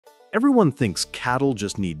Everyone thinks cattle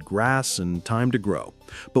just need grass and time to grow.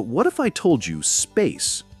 But what if I told you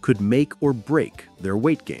space could make or break their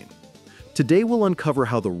weight gain? Today we'll uncover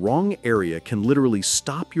how the wrong area can literally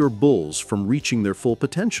stop your bulls from reaching their full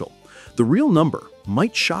potential. The real number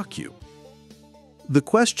might shock you. The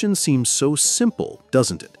question seems so simple,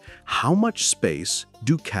 doesn't it? How much space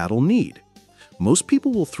do cattle need? Most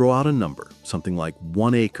people will throw out a number, something like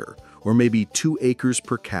 1 acre, or maybe 2 acres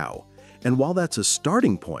per cow. And while that's a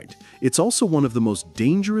starting point, it's also one of the most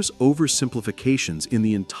dangerous oversimplifications in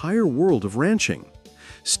the entire world of ranching.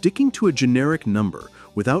 Sticking to a generic number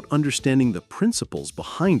without understanding the principles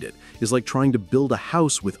behind it is like trying to build a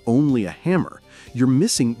house with only a hammer. You're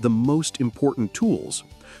missing the most important tools.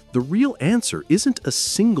 The real answer isn't a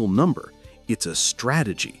single number, it's a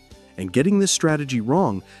strategy. And getting this strategy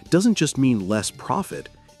wrong doesn't just mean less profit.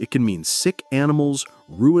 It can mean sick animals,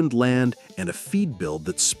 ruined land, and a feed bill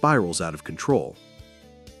that spirals out of control.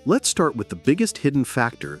 Let's start with the biggest hidden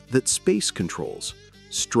factor that space controls: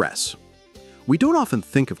 stress. We don't often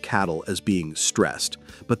think of cattle as being stressed,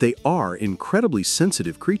 but they are incredibly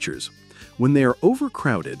sensitive creatures. When they are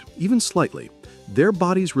overcrowded, even slightly, their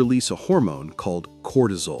bodies release a hormone called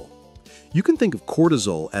cortisol. You can think of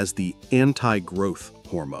cortisol as the anti-growth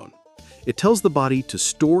hormone. It tells the body to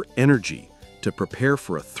store energy, to prepare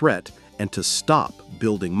for a threat, and to stop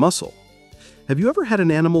building muscle. Have you ever had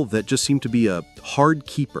an animal that just seemed to be a hard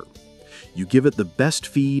keeper? You give it the best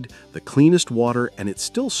feed, the cleanest water, and it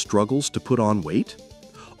still struggles to put on weight?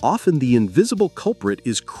 Often the invisible culprit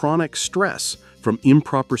is chronic stress from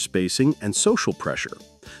improper spacing and social pressure.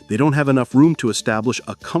 They don't have enough room to establish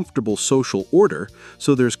a comfortable social order,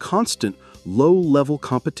 so there's constant low-level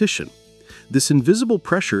competition. This invisible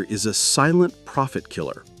pressure is a silent profit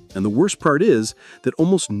killer. And the worst part is that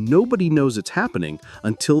almost nobody knows it's happening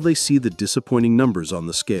until they see the disappointing numbers on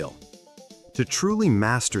the scale. To truly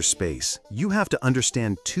master space, you have to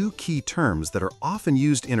understand 2 key terms that are often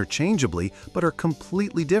used interchangeably but are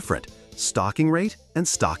completely different: stocking rate and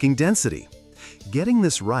stocking density. Getting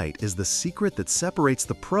this right is the secret that separates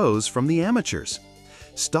the pros from the amateurs.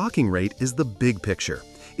 Stocking rate is the big picture.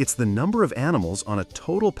 It's the number of animals on a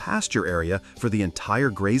total pasture area for the entire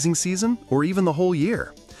grazing season or even the whole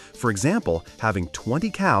year. For example, having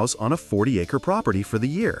 20 cows on a 40-acre property for the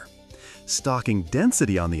year. Stocking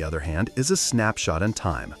density, on the other hand, is a snapshot in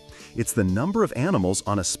time. It's the number of animals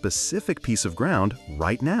on a specific piece of ground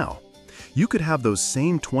right now. You could have those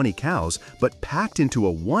same 20 cows, but packed into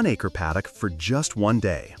a 1-acre paddock for just 1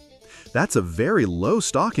 day. That's a very low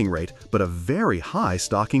stocking rate, but a very high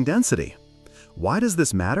stocking density. Why does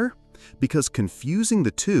this matter? Because confusing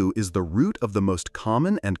the two is the root of the most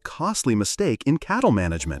common and costly mistake in cattle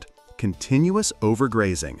management: continuous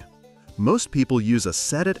overgrazing. Most people use a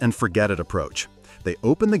set-it-and-forget-it approach. They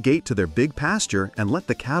open the gate to their big pasture and let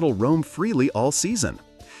the cattle roam freely all season.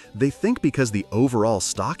 They think because the overall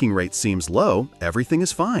stocking rate seems low, everything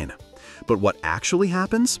is fine. But what actually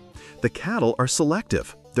happens? The cattle are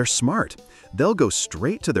selective. They're smart. They'll go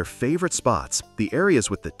straight to their favorite spots, the areas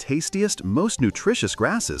with the tastiest, most nutritious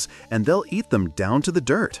grasses, and they'll eat them down to the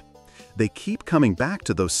dirt. They keep coming back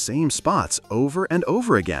to those same spots over and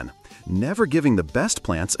over again, never giving the best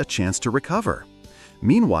plants a chance to recover.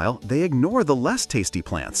 Meanwhile, they ignore the less tasty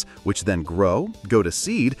plants, which then grow, go to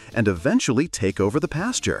seed, and eventually take over the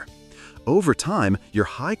pasture. Over time, your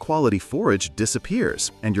high-quality forage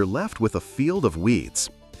disappears, and you're left with a field of weeds.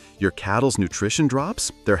 Your cattle's nutrition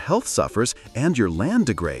drops, their health suffers, and your land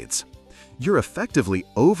degrades. You're effectively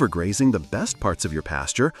overgrazing the best parts of your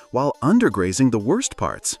pasture while undergrazing the worst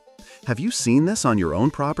parts. Have you seen this on your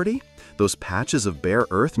own property? Those patches of bare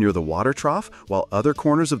earth near the water trough, while other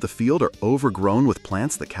corners of the field are overgrown with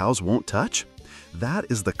plants the cows won't touch? That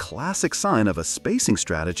is the classic sign of a spacing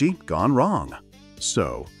strategy gone wrong.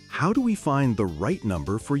 So, how do we find the right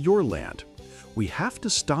number for your land? We have to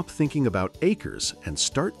stop thinking about acres and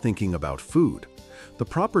start thinking about food. The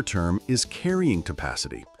proper term is carrying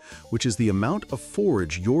capacity, which is the amount of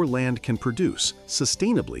forage your land can produce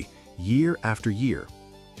sustainably year after year.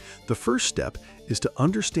 The first step is to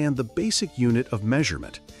understand the basic unit of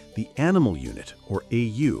measurement, the animal unit, or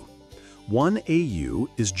AU. 1 AU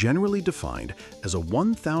is generally defined as a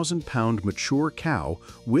 1,000-pound mature cow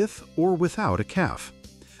with or without a calf.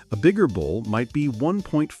 A bigger bull might be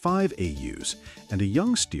 1.5 AUs, and a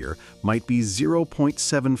young steer might be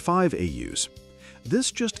 0.75 AUs.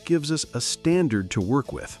 This just gives us a standard to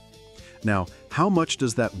work with. Now, how much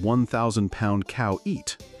does that 1,000-pound cow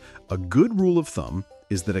eat? A good rule of thumb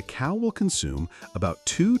is that a cow will consume about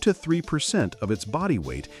 2 to 3% of its body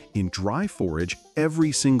weight in dry forage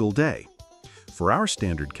every single day. For our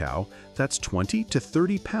standard cow, that's 20 to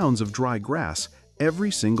 30 pounds of dry grass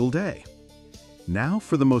every single day. Now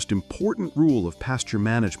for the most important rule of pasture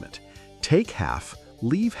management: take half,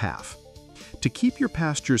 leave half. To keep your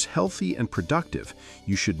pastures healthy and productive,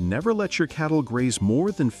 you should never let your cattle graze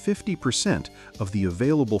more than 50% of the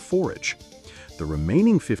available forage. The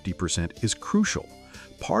remaining 50% is crucial.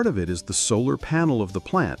 Part of it is the solar panel of the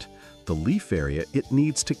plant, the leaf area it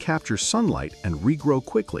needs to capture sunlight and regrow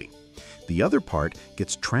quickly. The other part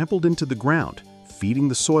gets trampled into the ground, feeding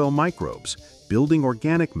the soil microbes, building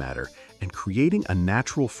organic matter, and creating a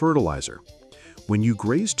natural fertilizer. When you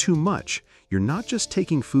graze too much, you're not just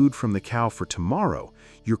taking food from the cow for tomorrow,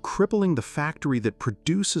 you're crippling the factory that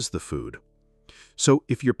produces the food. So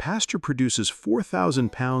if your pasture produces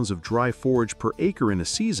 4,000 pounds of dry forage per acre in a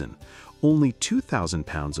season, only 2,000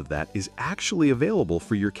 pounds of that is actually available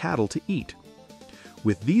for your cattle to eat.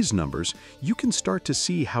 With these numbers, you can start to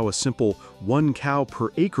see how a simple 1 cow per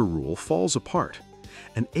acre rule falls apart.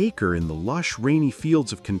 An acre in the lush, rainy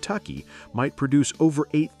fields of Kentucky might produce over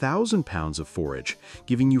 8,000 pounds of forage,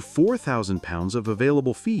 giving you 4,000 pounds of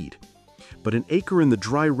available feed. But an acre in the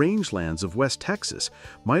dry rangelands of West Texas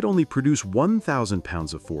might only produce 1,000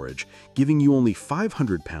 pounds of forage, giving you only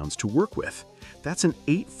 500 pounds to work with. That's an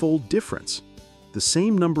 8-fold difference. The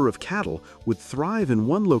same number of cattle would thrive in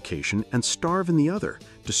one location and starve in the other,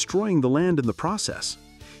 destroying the land in the process.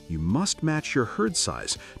 You must match your herd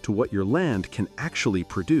size to what your land can actually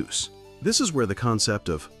produce. This is where the concept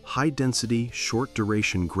of high-density,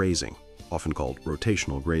 short-duration grazing, often called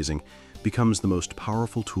rotational grazing, becomes the most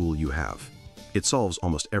powerful tool you have. It solves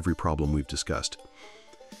almost every problem we've discussed.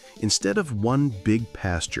 Instead of one big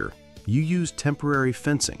pasture, you use temporary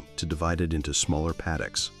fencing to divide it into smaller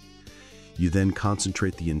paddocks. You then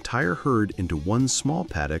concentrate the entire herd into one small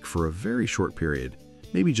paddock for a very short period,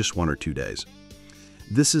 maybe just 1 or 2 days.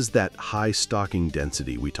 This is that high stocking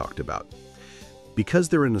density we talked about. Because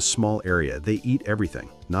they're in a small area, they eat everything,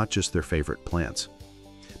 not just their favorite plants.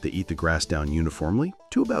 They eat the grass down uniformly,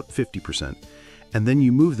 to about 50%, and then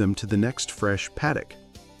you move them to the next fresh paddock.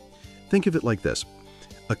 Think of it like this.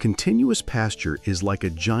 A continuous pasture is like a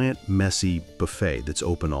giant, messy buffet that's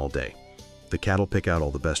open all day. The cattle pick out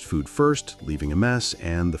all the best food first, leaving a mess,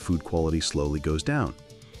 and the food quality slowly goes down.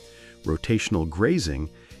 Rotational grazing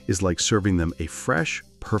is like serving them a fresh,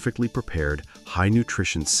 perfectly prepared,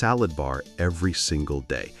 high-nutrition salad bar every single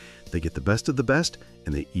day. They get the best of the best,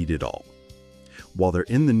 and they eat it all. While they're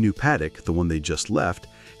in the new paddock, the one they just left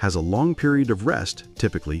has a long period of rest,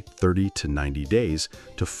 typically 30 to 90 days,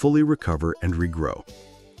 to fully recover and regrow.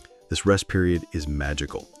 This rest period is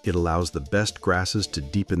magical. It allows the best grasses to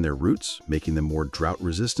deepen their roots, making them more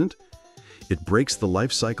drought-resistant. It breaks the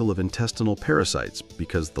life cycle of intestinal parasites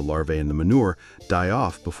because the larvae in the manure die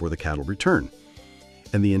off before the cattle return.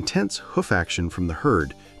 And the intense hoof action from the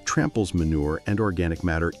herd tramples manure and organic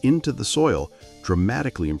matter into the soil,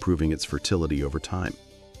 dramatically improving its fertility over time.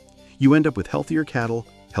 You end up with healthier cattle,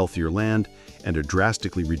 healthier land, and a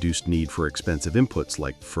drastically reduced need for expensive inputs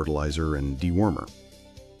like fertilizer and dewormer.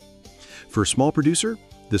 For a small producer,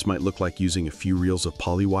 this might look like using a few reels of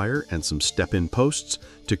polywire and some step-in posts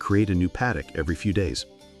to create a new paddock every few days.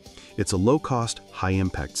 It's a low-cost,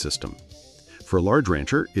 high-impact system. For a large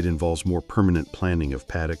rancher, it involves more permanent planning of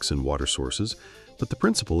paddocks and water sources, but the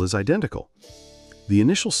principle is identical. The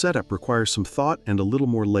initial setup requires some thought and a little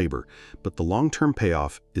more labor, but the long-term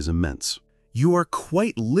payoff is immense. You are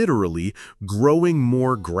quite literally growing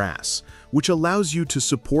more grass, which allows you to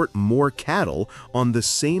support more cattle on the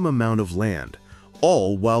same amount of land,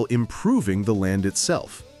 all while improving the land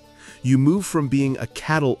itself. You move from being a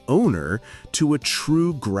cattle owner to a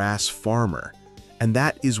true grass farmer, and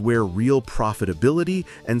that is where real profitability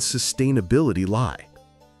and sustainability lie.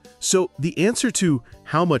 So the answer to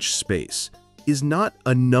how much space is not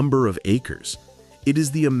a number of acres. It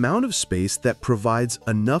is the amount of space that provides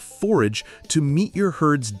enough forage to meet your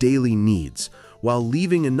herd's daily needs, while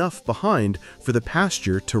leaving enough behind for the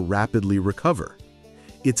pasture to rapidly recover.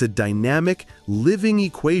 It's a dynamic, living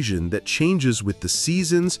equation that changes with the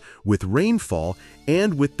seasons, with rainfall,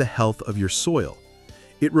 and with the health of your soil.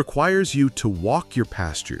 It requires you to walk your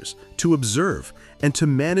pastures, to observe, and to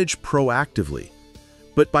manage proactively.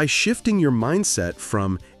 But by shifting your mindset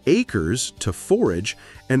from acres to forage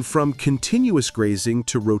and from continuous grazing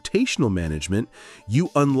to rotational management,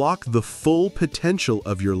 you unlock the full potential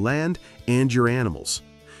of your land and your animals.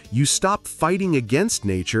 You stop fighting against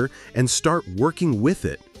nature and start working with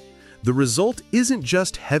it. The result isn't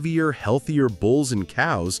just heavier, healthier bulls and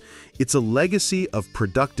cows, it's a legacy of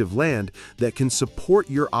productive land that can support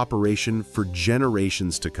your operation for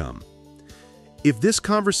generations to come. If this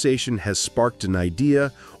conversation has sparked an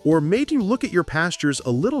idea or made you look at your pastures a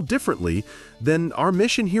little differently, then our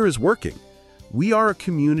mission here is working. We are a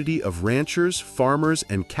community of ranchers, farmers,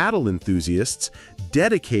 and cattle enthusiasts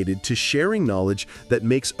dedicated to sharing knowledge that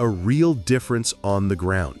makes a real difference on the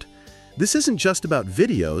ground. This isn't just about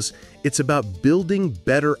videos, it's about building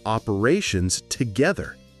better operations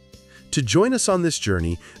together. To join us on this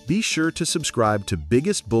journey, be sure to subscribe to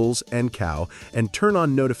Biggest Bulls and Cow and turn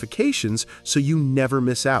on notifications so you never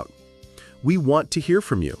miss out. We want to hear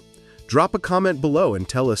from you. Drop a comment below and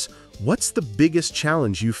tell us, what's the biggest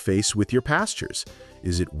challenge you face with your pastures?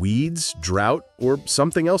 Is it weeds, drought, or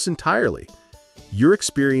something else entirely? Your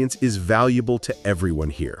experience is valuable to everyone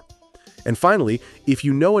here. And finally, if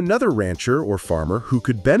you know another rancher or farmer who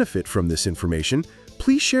could benefit from this information,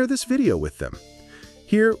 please share this video with them.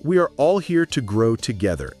 Here, we are all here to grow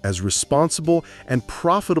together as responsible and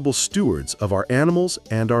profitable stewards of our animals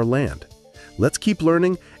and our land. Let's keep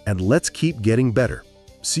learning and let's keep getting better.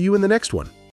 See you in the next one.